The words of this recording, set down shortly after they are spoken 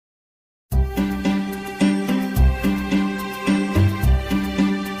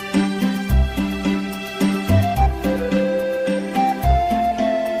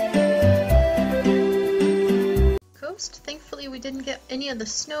of the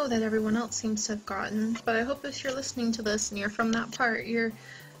snow that everyone else seems to have gotten, but I hope if you're listening to this and you're from that part, you're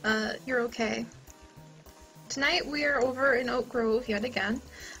okay. Tonight we are over in Oak Grove yet again.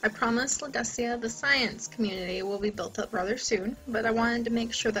 I promised Ledesia the science community will be built up rather soon, but I wanted to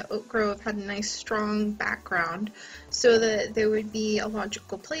make sure that Oak Grove had a nice strong background so that there would be a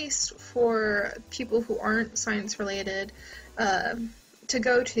logical place for people who aren't science related to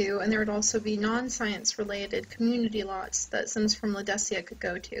go to, and there would also be non-science related community lots that Sims from Ledesia could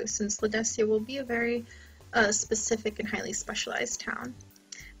go to, since Ledesia will be a very specific and highly specialized town.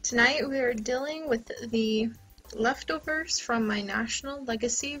 Tonight we are dealing with the leftovers from my National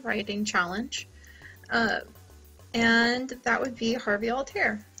Legacy Writing Challenge, and that would be Harvey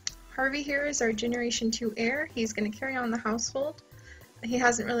Altair. Harvey here is our Generation 2 heir. He's going to carry on the household. He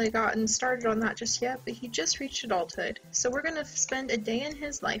hasn't really gotten started on that just yet, but he just reached adulthood. So we're going to spend a day in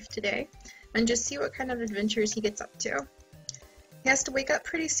his life today and just see what kind of adventures he gets up to. He has to wake up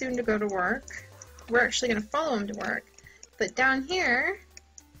pretty soon to go to work. We're actually going to follow him to work. But down here,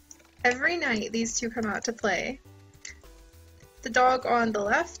 every night these two come out to play. The dog on the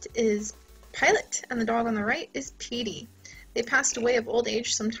left is Pilot, and the dog on the right is Petey. They passed away of old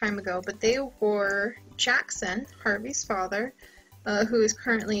age some time ago, but they were Jackson, Harvey's father, who is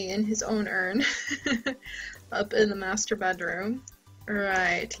currently in his own urn up in the master bedroom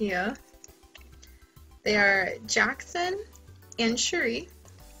right here. They are Jackson and Seri.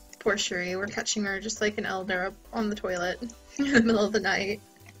 Poor Seri, we're catching her just like an elder up on the toilet in the middle of the night.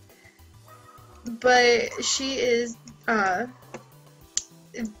 But she is, the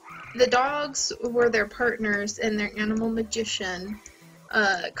dogs were their partners in their animal magician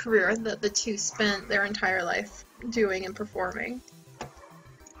career that the two spent their entire life doing and performing.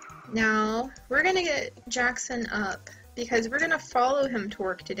 Now, we're going to get Jackson up because we're going to follow him to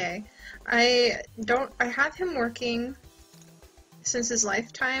work today. I have him working since his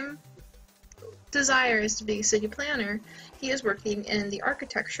lifetime desire is to be a city planner. He is working in the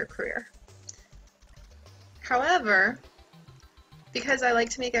architecture career. However, because I like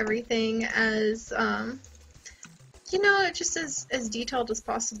to make everything as, just as detailed as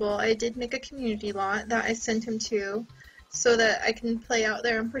possible, I did make a community lot that I sent him to so that I can play out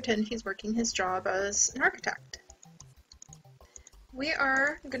there and pretend he's working his job as an architect. We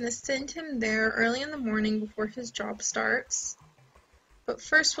are going to send him there early in the morning before his job starts. But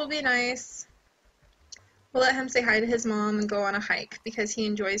first we'll be nice. We'll let him say hi to his mom and go on a hike because he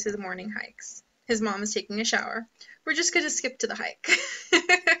enjoys his morning hikes. His mom is taking a shower. We're just going to skip to the hike.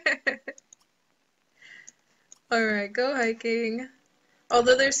 Alright, go hiking.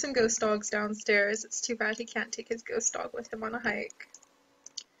 Although there's some ghost dogs downstairs, it's too bad he can't take his ghost dog with him on a hike.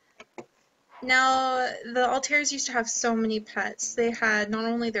 Now, the Altairs used to have so many pets. They had not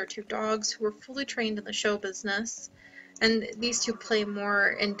only their two dogs, who were fully trained in the show business, and these two play more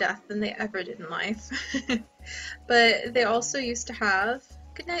in death than they ever did in life, but they also used to have,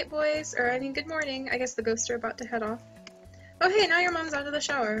 good night boys, or I mean good morning, I guess the ghosts are about to head off. Oh hey, now your mom's out of the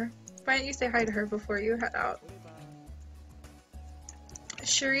shower. Why don't you say hi to her before you head out?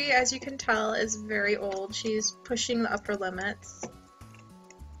 Seri, as you can tell, is very old. She's pushing the upper limits.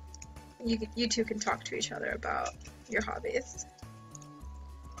 You two can talk to each other about your hobbies.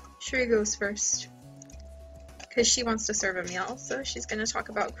 Seri goes first, because she wants to serve a meal, so she's going to talk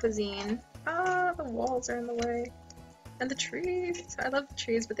about cuisine. Ah, the walls are in the way. And the trees. I love the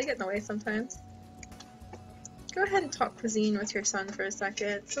trees, but they get in the way sometimes. Go ahead and talk cuisine with your son for a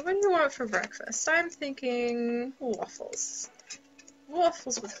second. So what do you want for breakfast? I'm thinking waffles.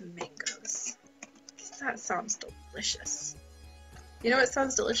 Waffles with mangoes. That sounds delicious. You know what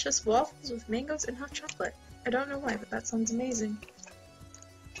sounds delicious? Waffles with mangoes and hot chocolate. I don't know why, but that sounds amazing.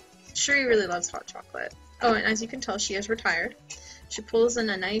 Seri really loves hot chocolate. Oh, and as you can tell, she is retired. She pulls in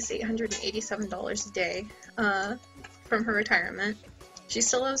a nice $887 a day from her retirement. She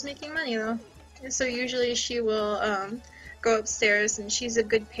still loves making money, though. So usually she will go upstairs, and she's a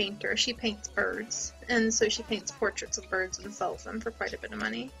good painter. She paints birds, and so she paints portraits of birds and sells them for quite a bit of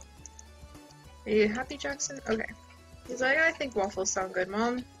money. Are you happy, Jackson? Okay. He's like, I think waffles sound good,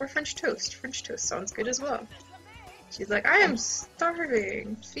 Mom. Or French toast. French toast sounds good as well. She's like, I am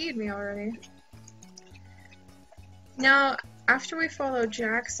starving. Feed me already. Now, after we follow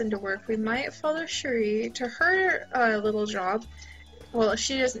Jackson to work, we might follow Seri to her little job. Well,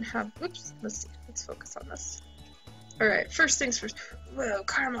 she doesn't have... Oops. Let's see. Let's focus on this. Alright, first things first. Whoa,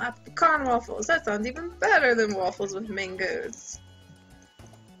 caramel apple pecan waffles. That sounds even better than waffles with mangoes.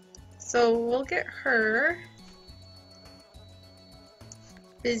 So we'll get her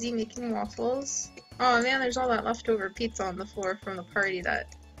busy making waffles. Oh man, there's all that leftover pizza on the floor from the party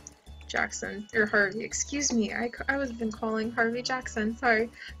that Jackson, or Harvey, excuse me, I was been calling Harvey Jackson, sorry,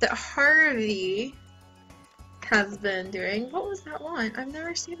 that Harvey has been doing. What was that one? I've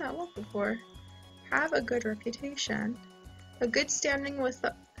never seen that one before. Have a good reputation. A good standing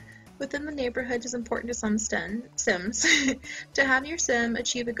within the neighborhood is important to some Sims. To have your Sim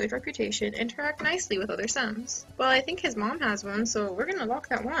achieve a good reputation, interact nicely with other Sims. Well, I think his mom has one, so we're gonna lock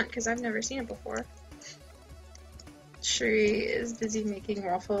that one, because I've never seen it before. Seri is busy making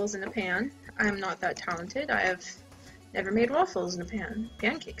waffles in a pan. I'm not that talented. I have never made waffles in a pan.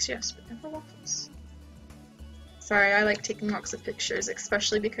 Pancakes, yes, but never waffles. Sorry, I like taking lots of pictures,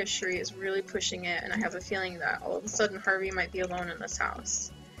 especially because Seri is really pushing it, and I have a feeling that all of a sudden Harvey might be alone in this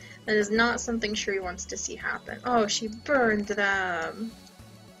house. That is not something Seri wants to see happen. Oh, she burned them.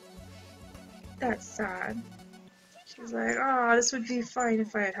 That's sad. She's like, oh, this would be fine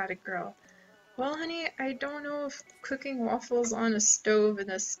if I had had a grill. Well, honey, I don't know if cooking waffles on a stove in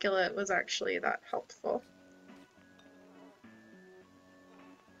a skillet was actually that helpful.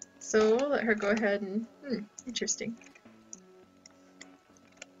 So we'll let her go ahead and, interesting.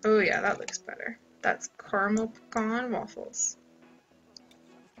 Oh yeah, that looks better. That's caramel pecan waffles.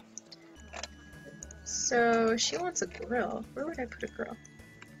 So she wants a grill. Where would I put a grill?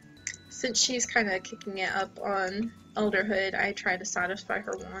 Since she's kind of kicking it up on elderhood, I try to satisfy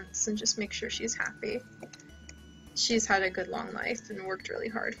her wants and just make sure she's happy. She's had a good long life and worked really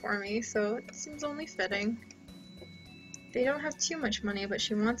hard for me, so it seems only fitting. They don't have too much money, but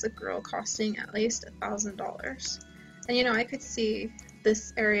she wants a grill costing at least $1,000. And you know, I could see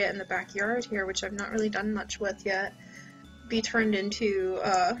this area in the backyard here, which I've not really done much with yet, be turned into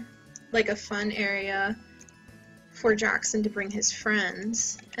like a fun area for Jackson to bring his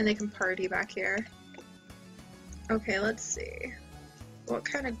friends, and they can party back here. Okay, let's see. What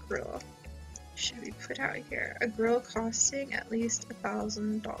kind of grill should we put out here? A grill costing at least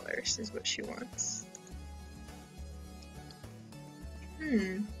 $1,000 is what she wants.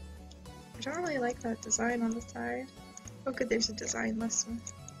 I don't really like that design on the side. Oh good, there's a design less one.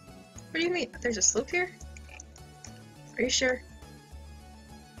 What do you mean? There's a slope here? Are you sure?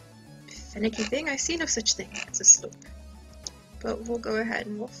 Finicky thing? I see no such thing as a slope. But we'll go ahead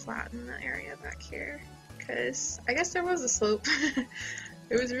and we'll flatten the area back here. Because I guess there was a slope.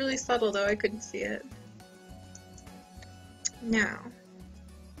 It was really subtle though, I couldn't see it. Now,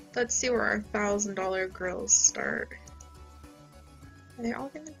 let's see where our $1,000 grills start. Are they all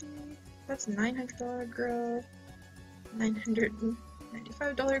gonna be? That's a $900 grill,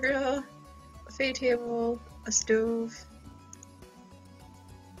 $995 grill, a buffet table, a stove.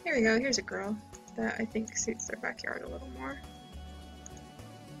 Here we go, here's a grill that I think suits their backyard a little more.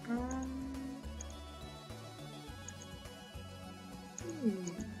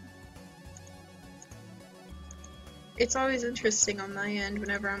 It's always interesting on my end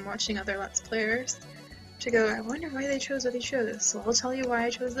whenever I'm watching other Let's Players to go, I wonder why they chose what they chose, so I'll tell you why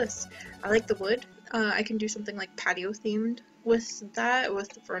I chose this. I like the wood. I can do something like patio themed with that, with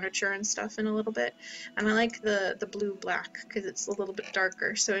the furniture and stuff in a little bit. And I like the blue-black because it's a little bit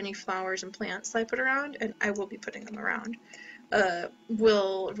darker, so any flowers and plants I put around, and I will be putting them around,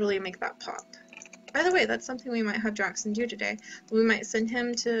 will really make that pop. By the way, that's something we might have Jackson do today. We might send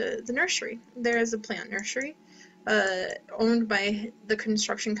him to the nursery. There is a plant nursery owned by the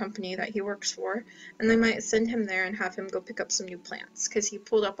construction company that he works for, and they might send him there and have him go pick up some new plants, because he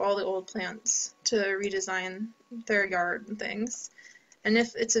pulled up all the old plants to redesign their yard and things. And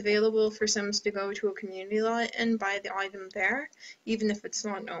if it's available for Sims to go to a community lot and buy the item there, even if it's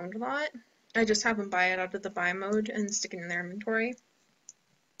not an owned lot, I just have them buy it out of the buy mode and stick it in their inventory.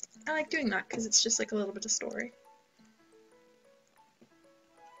 I like doing that because it's just like a little bit of story.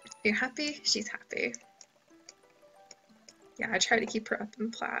 You're happy? She's happy. Yeah, I try to keep her up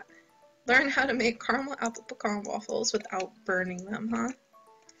in plat. Learn how to make caramel apple pecan waffles without burning them, huh?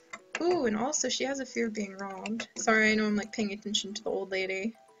 Ooh, and also she has a fear of being robbed. Sorry, I know I'm like paying attention to the old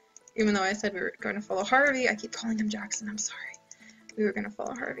lady. Even though I said we were going to follow Harvey, I keep calling him Jackson, I'm sorry. We were going to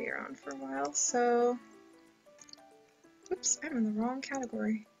follow Harvey around for a while, so... Oops, I'm in the wrong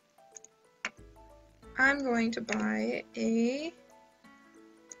category. I'm going to buy a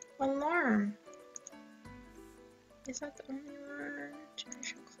alarm. Is that the only one?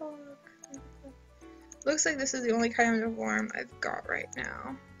 Generation clock. Looks like this is the only kind of alarm I've got right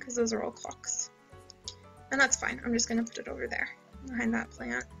now, because those are all clocks. And that's fine, I'm just going to put it over there, behind that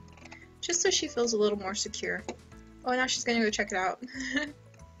plant, just so she feels a little more secure. Oh, now she's going to go check it out.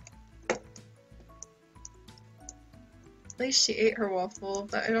 At least she ate her waffle,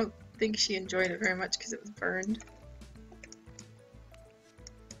 but I don't think she enjoyed it very much because it was burned.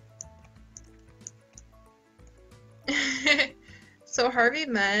 So Harvey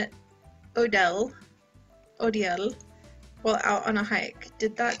met Odiel, while out on a hike.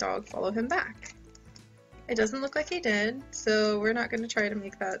 Did that dog follow him back? It doesn't look like he did, so we're not going to try to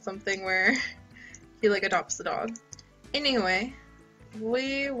make that something where he like adopts the dog. Anyway,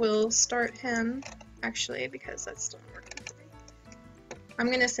 we will start him, actually, because that's still not working for me. I'm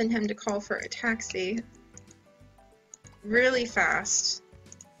going to send him to call for a taxi really fast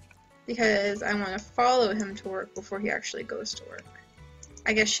because I want to follow him to work before he actually goes to work.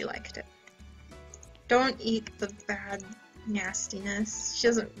 I guess she liked it. Don't eat the bad nastiness. She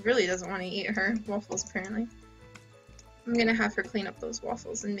really doesn't want to eat her waffles, apparently. I'm gonna have her clean up those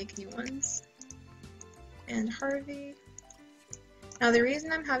waffles and make new ones. And Harvey. Now the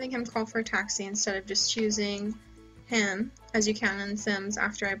reason I'm having him call for a taxi instead of just choosing him, as you can in Sims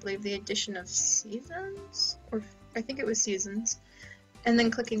after I believe the addition of seasons, or I think it was seasons, and then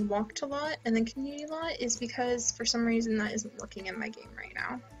clicking walk to lot and then community lot, is because for some reason that isn't working in my game right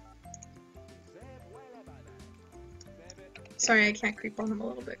now. Sorry, I can't creep on him a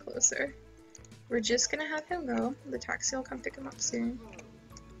little bit closer. We're just gonna have him go. The taxi will come pick him up soon.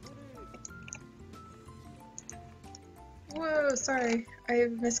 Whoa, sorry. I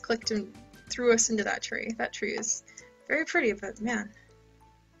misclicked and threw us into that tree. That tree is very pretty, but man,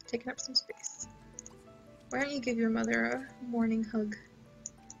 taking up some space. Why don't you give your mother a morning hug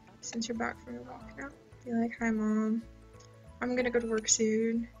since you're back from your walk now? Be like, hi mom, I'm gonna go to work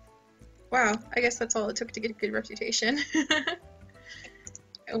soon. Wow, I guess that's all it took to get a good reputation.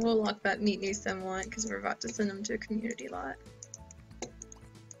 We'll lock that meet new sim one because we're about to send them to a community lot.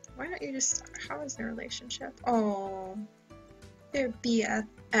 Why don't you just... How is their relationship? Oh, they're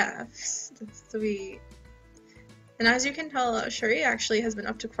BFFs. That's sweet. And as you can tell, Seri actually has been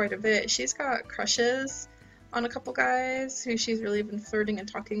up to quite a bit. She's got crushes on a couple guys who she's really been flirting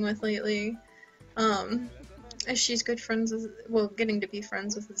and talking with lately. She's good friends with, well, getting to be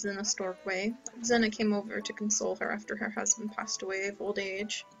friends with Zena Storkway. Zena came over to console her after her husband passed away of old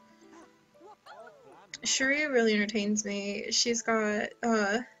age. Seri really entertains me. She's got,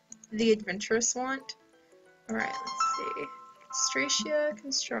 the adventurous want. Alright, let's see. Crustecea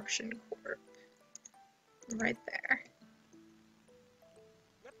Construction Corp. Right there.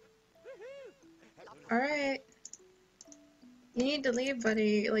 Alright. You need to leave,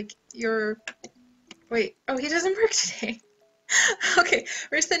 buddy. Like, you're... Wait, oh, he doesn't work today. Okay,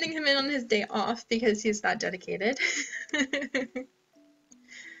 we're sending him in on his day off because he's that dedicated.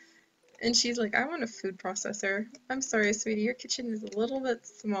 And she's like, I want a food processor. I'm sorry, sweetie, your kitchen is a little bit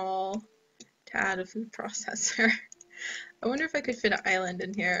small to add a food processor. I wonder if I could fit an island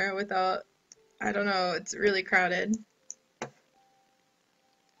in here without, I don't know, it's really crowded.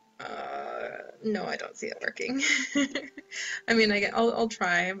 No, I don't see it working. I mean, I'll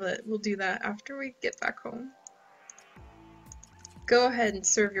try, but we'll do that after we get back home. Go ahead and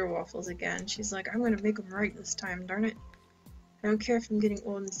serve your waffles again. She's like, I'm gonna make them right this time, darn it. I don't care if I'm getting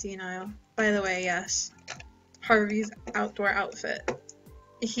old and senile. By the way, yes, Harvey's outdoor outfit.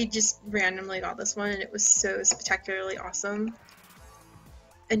 He just randomly got this one and it was so spectacularly awesome.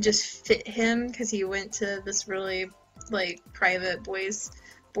 And just fit him because he went to this really, like, private boys'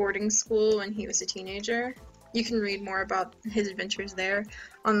 boarding school when he was a teenager. You can read more about his adventures there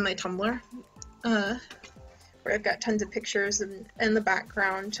on my Tumblr, where I've got tons of pictures and the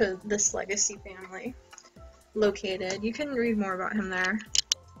background to this legacy family located. You can read more about him there.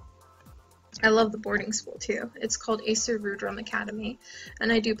 I love the boarding school too. It's called Acer Rudrum Academy,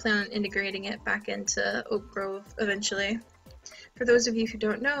 and I do plan on integrating it back into Oak Grove eventually. For those of you who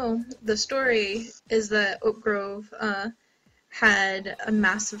don't know, the story is that Oak Grove had a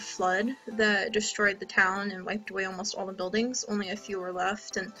massive flood that destroyed the town and wiped away almost all the buildings. Only a few were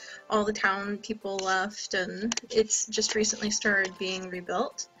left, and all the town people left, and it's just recently started being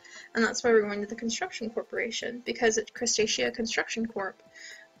rebuilt. And that's why we're going to the Construction Corporation, because at Crustecea Construction Corp,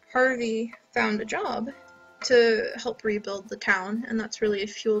 Harvey found a job to help rebuild the town, and that's really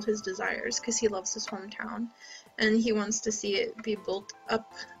fueled his desires, because he loves his hometown, and he wants to see it be built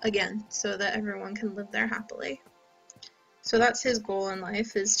up again, so that everyone can live there happily. So that's his goal in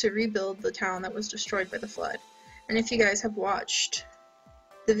life, is to rebuild the town that was destroyed by the flood. And if you guys have watched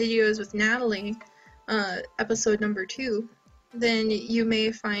the videos with Natalie, episode number 2, then you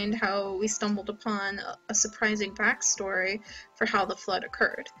may find how we stumbled upon a surprising backstory for how the flood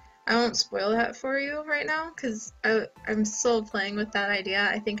occurred. I won't spoil that for you right now, because I'm still playing with that idea.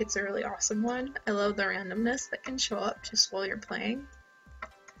 I think it's a really awesome one. I love the randomness that can show up just while you're playing.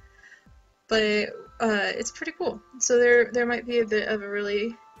 But it's pretty cool. So there might be a bit of a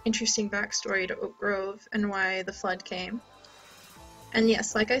really interesting backstory to Oak Grove and why the flood came. And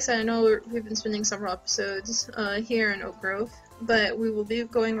yes, like I said, I know we've been spending several episodes here in Oak Grove, but we will be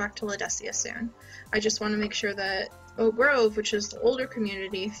going back to Ledesia soon. I just want to make sure that Oak Grove, which is the older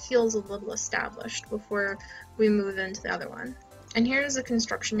community, feels a little established before we move into the other one. And here's the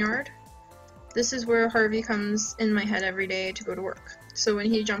construction yard. This is where Harvey comes in my head every day to go to work. So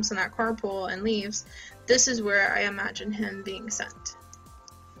when he jumps in that carpool and leaves, this is where I imagine him being sent.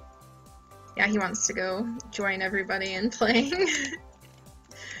 Yeah, he wants to go join everybody in playing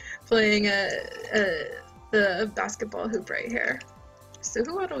playing the basketball hoop right here. So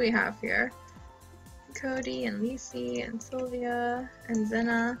who do we have here? Cody and Lisi and Sylvia and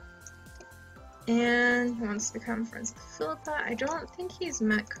Zena. And he wants to become friends with Philippa. I don't think he's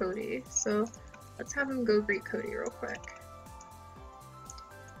met Cody, so let's have him go greet Cody real quick.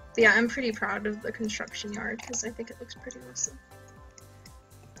 But yeah, I'm pretty proud of the construction yard because I think it looks pretty awesome.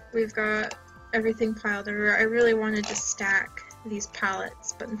 We've got everything piled over. I really wanted to stack these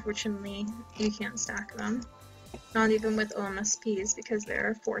pallets, but unfortunately you can't stack them. Not even with OMSPs because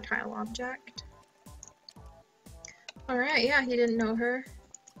they're a 4-tile object. Alright, yeah, he didn't know her.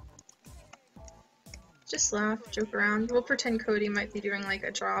 Just laugh, joke around. We'll pretend Cody might be doing like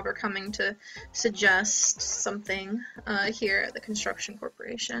a job or coming to suggest something here at the Construction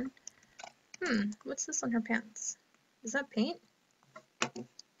Corporation. What's this on her pants? Is that paint?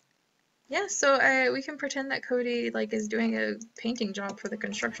 Yeah, so we can pretend that Cody like is doing a painting job for the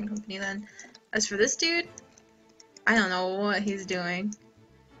construction company then. As for this dude, I don't know what he's doing.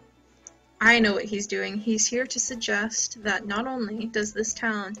 I know what he's doing. He's here to suggest that not only does this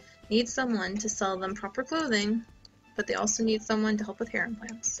town need someone to sell them proper clothing, but they also need someone to help with hair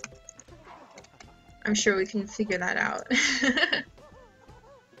implants. I'm sure we can figure that out.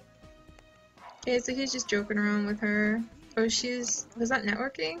 Okay, so he's just joking around with her. Oh, was that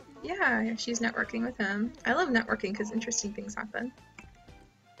networking? Yeah, she's networking with him. I love networking because interesting things happen.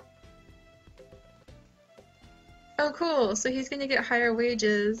 Oh, cool. So he's gonna get higher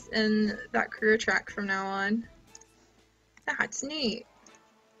wages in that career track from now on. That's neat.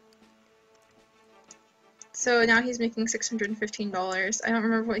 So now he's making $615. I don't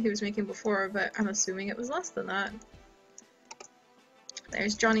remember what he was making before, but I'm assuming it was less than that.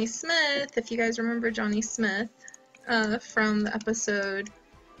 There's Johnny Smith, if you guys remember Johnny Smith from the episode.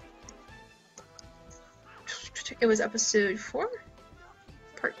 It was episode 4?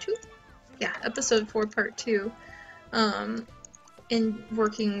 Part 2? Yeah, episode 4, part 2. In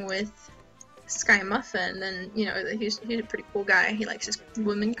working with Sky Muffin, and you know, he's a pretty cool guy. He likes his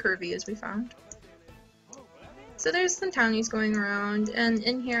women curvy, as we found. So there's some townies going around, and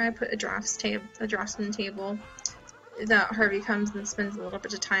in here I put a draftsman table that Harvey comes and spends a little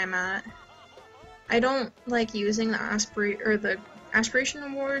bit of time at. I don't like using the aspiration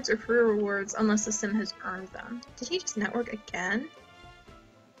awards or career rewards unless the sim has earned them. Did he just network again?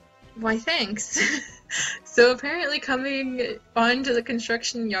 Why, thanks. So apparently coming onto the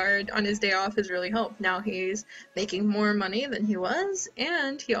construction yard on his day off has really helped. Now he's making more money than he was,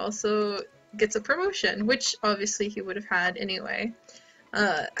 and he also gets a promotion, which obviously he would have had anyway.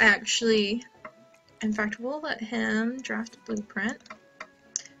 In fact, we'll let him draft a blueprint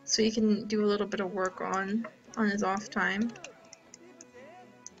so he can do a little bit of work on his off time.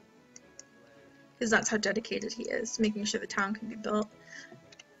 Because that's how dedicated he is to making sure the town can be built.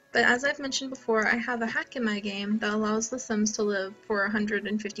 But as I've mentioned before, I have a hack in my game that allows the Sims to live for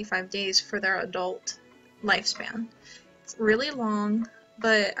 155 days for their adult lifespan. It's really long,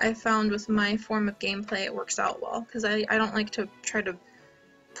 but I found with my form of gameplay it works out well, because I don't like to try to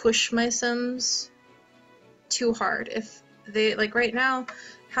push my Sims too hard. If they, like right now,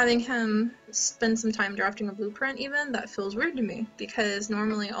 having him spend some time drafting a blueprint even, that feels weird to me, because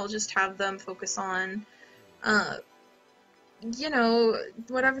normally I'll just have them focus on you know,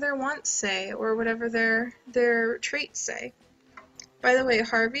 whatever their wants say, or whatever their traits say. By the way,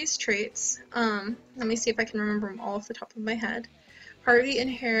 Harvey's traits, let me see if I can remember them all off the top of my head. Harvey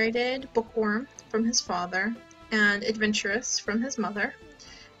inherited bookworm from his father, and adventurous from his mother,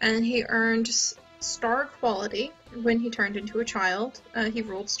 and he earned star quality when he turned into a child. He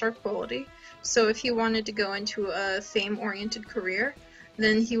rolled star quality, so if he wanted to go into a fame-oriented career,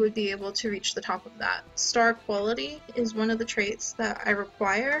 then he would be able to reach the top of that. Star quality is one of the traits that I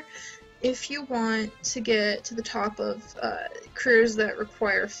require if you want to get to the top of careers that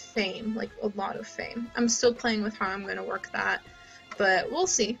require fame, like a lot of fame. I'm still playing with how I'm going to work that, but we'll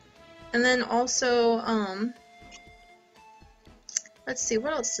see. And then also, let's see,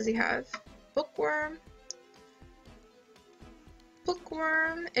 what else does he have? Bookworm,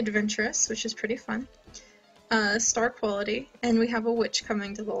 adventurous, which is pretty fun. Star quality, and we have a witch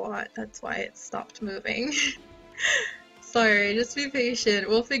coming to the lot. That's why it stopped moving. Sorry, just be patient.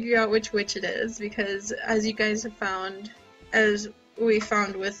 We'll figure out which witch it is, because as you guys have found, as we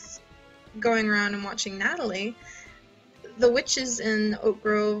found with going around and watching Natalie, the witches in Oak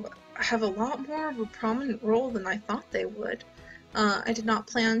Grove have a lot more of a prominent role than I thought they would. I did not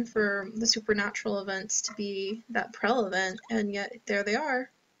plan for the supernatural events to be that prevalent, and yet there they are.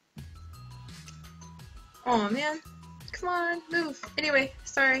 Aw, man. Come on, move. Anyway,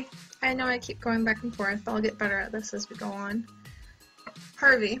 sorry. I know I keep going back and forth, but I'll get better at this as we go on.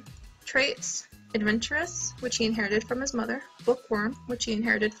 Harvey. Traits. Adventurous, which he inherited from his mother. Bookworm, which he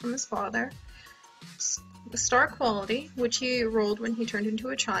inherited from his father. Star quality, which he rolled when he turned into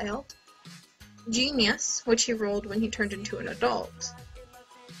a child. Genius, which he rolled when he turned into an adult.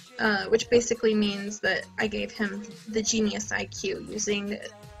 Which basically means that I gave him the Genius IQ using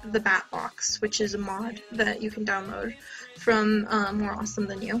the Bat Box, which is a mod that you can download from More Awesome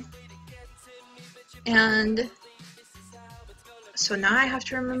Than You. And so now I have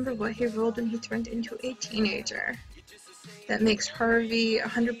to remember what he rolled when he turned into a teenager. That makes Harvey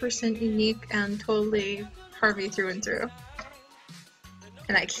 100% unique and totally Harvey through and through.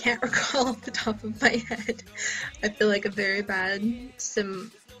 And I can't recall off the top of my head. I feel like a very bad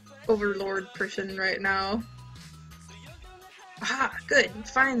sim overlord person right now. Ah, good.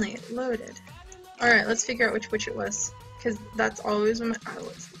 Finally, it loaded. Alright, let's figure out which witch it was. Because that's always when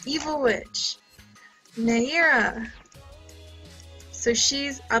it's Evil Witch. Naira. So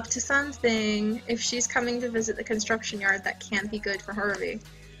she's up to something. If she's coming to visit the construction yard, that can't be good for Harvey.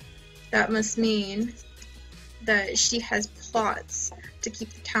 That must mean that she has plots to keep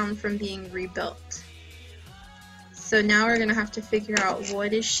the town from being rebuilt. So now we're gonna have to figure out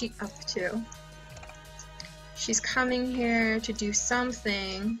what is she up to. She's coming here to do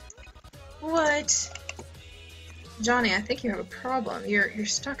something. What? Johnny, I think you have a problem. You're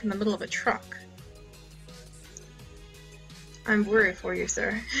stuck in the middle of a truck. I'm worried for you,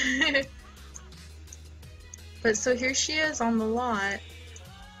 sir. But so here she is on the lot.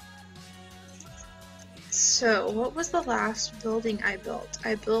 So, what was the last building I built?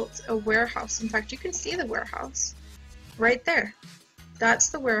 I built a warehouse. In fact, you can see the warehouse right there. That's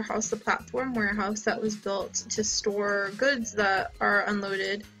the warehouse, the platform warehouse that was built to store goods that are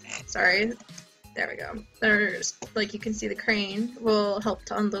unloaded. Sorry, there we go. There's, like, you can see the crane will help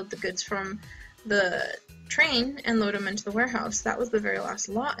to unload the goods from the train and load them into the warehouse. That was the very last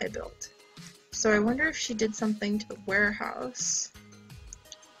lot I built. So I wonder if she did something to the warehouse.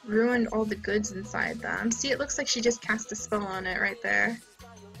 Ruined all the goods inside them. See, it looks like she just cast a spell on it right there.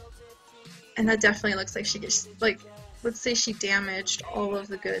 And that definitely looks like she just, like, let's say she damaged all of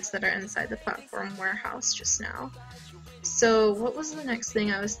the goods that are inside the platform warehouse just now. So what was the next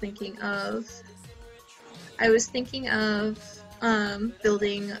thing I was thinking of? I was thinking of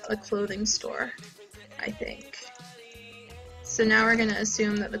building a clothing store, I think. So now we're gonna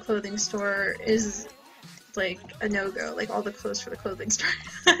assume that the clothing store is like a no-go, like all the clothes for the clothing store.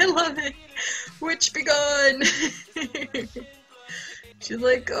 I love it. Witch be gone. She's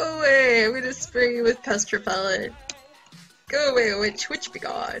like, go away, I'm gonna spray you with pest repellent. Go away, witch be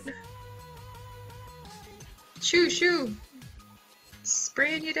gone. Shoo, shoo.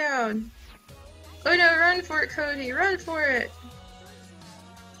 Spraying you down. Oh no, run for it, Cody, run for it.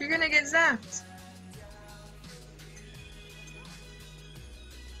 You're gonna get zapped.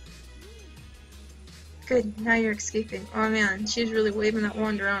 Good, now you're escaping. Oh man, she's really waving that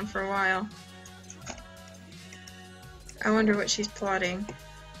wand around for a while. I wonder what she's plotting.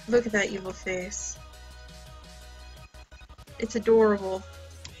 Look at that evil face. It's adorable.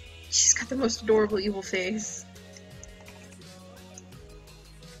 She's got the most adorable evil face.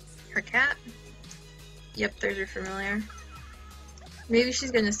 Her cat? Yep, there's her familiar. Maybe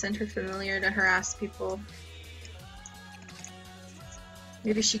she's gonna send her familiar to harass people.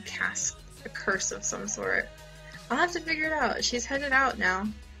 Maybe she casts a curse of some sort. I'll have to figure it out. She's headed out now.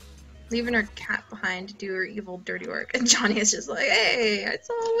 Leaving her cat behind to do her evil dirty work. And Johnny is just like, hey, I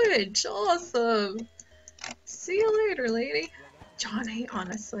saw a witch. Awesome. See you later, lady. Johnny,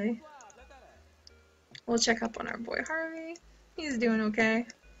 honestly. We'll check up on our boy Harvey. He's doing okay.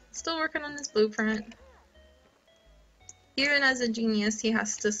 Still working on his blueprint. Even as a genius, he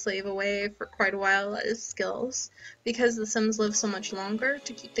has to slave away for quite a while at his skills. Because the Sims live so much longer,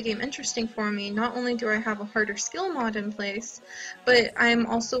 to keep the game interesting for me, not only do I have a harder skill mod in place, but I'm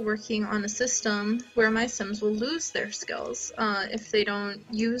also working on a system where my Sims will lose their skills if they don't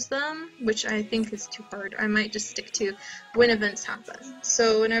use them, which I think is too hard. I might just stick to when events happen.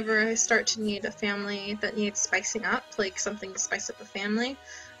 So whenever I start to need a family that needs spicing up, like something to spice up a family,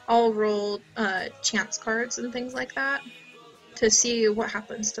 I'll roll chance cards and things like that to see what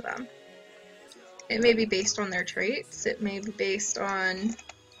happens to them. It may be based on their traits, it may be based on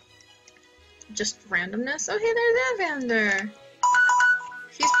just randomness. Oh, hey, there's Evander!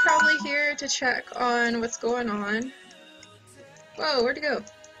 He's probably here to check on what's going on. Whoa, where'd he go?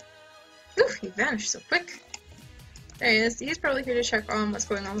 Oof, he vanished so quick. There he is. He's probably here to check on what's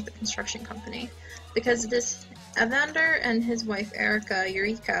going on with the construction company. Because this Evander and his wife Erica,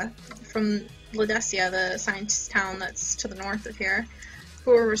 Eureka, from Ledesia, the scientist town that's to the north of here,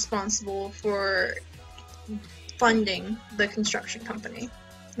 who are responsible for funding the construction company.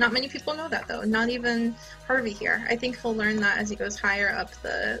 Not many people know that though, not even Harvey here. I think he'll learn that as he goes higher up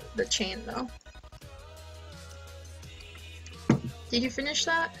the chain though. Did you finish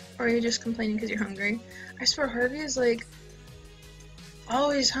that? Or are you just complaining because you're hungry? I swear Harvey is like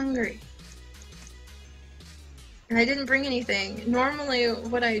always hungry. And I didn't bring anything. Normally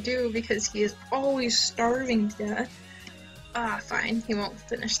what I do, because he is always starving to death. Ah, fine, he won't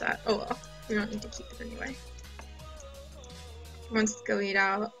finish that. Oh well, we don't need to keep it anyway. He wants to go eat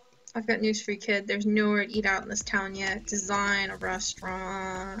out. I've got news for you, kid. There's nowhere to eat out in this town yet. Design a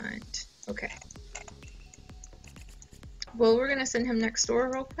restaurant. Okay. Well, we're gonna send him next door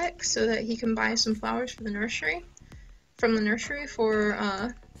real quick so that he can buy some flowers for the nursery. From the nursery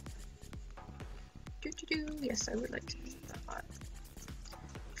for, yes, I would like to do that.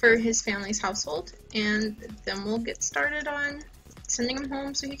 For his family's household. And then we'll get started on sending him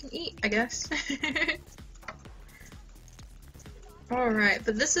home so he can eat, I guess. Alright,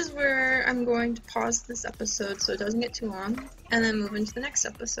 but this is where I'm going to pause this episode so it doesn't get too long, and then move into the next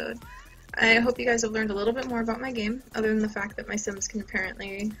episode. I hope you guys have learned a little bit more about my game, other than the fact that my Sims can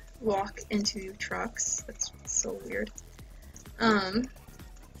apparently walk into trucks. That's so weird. That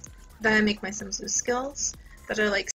I make my Sims lose skills, that I like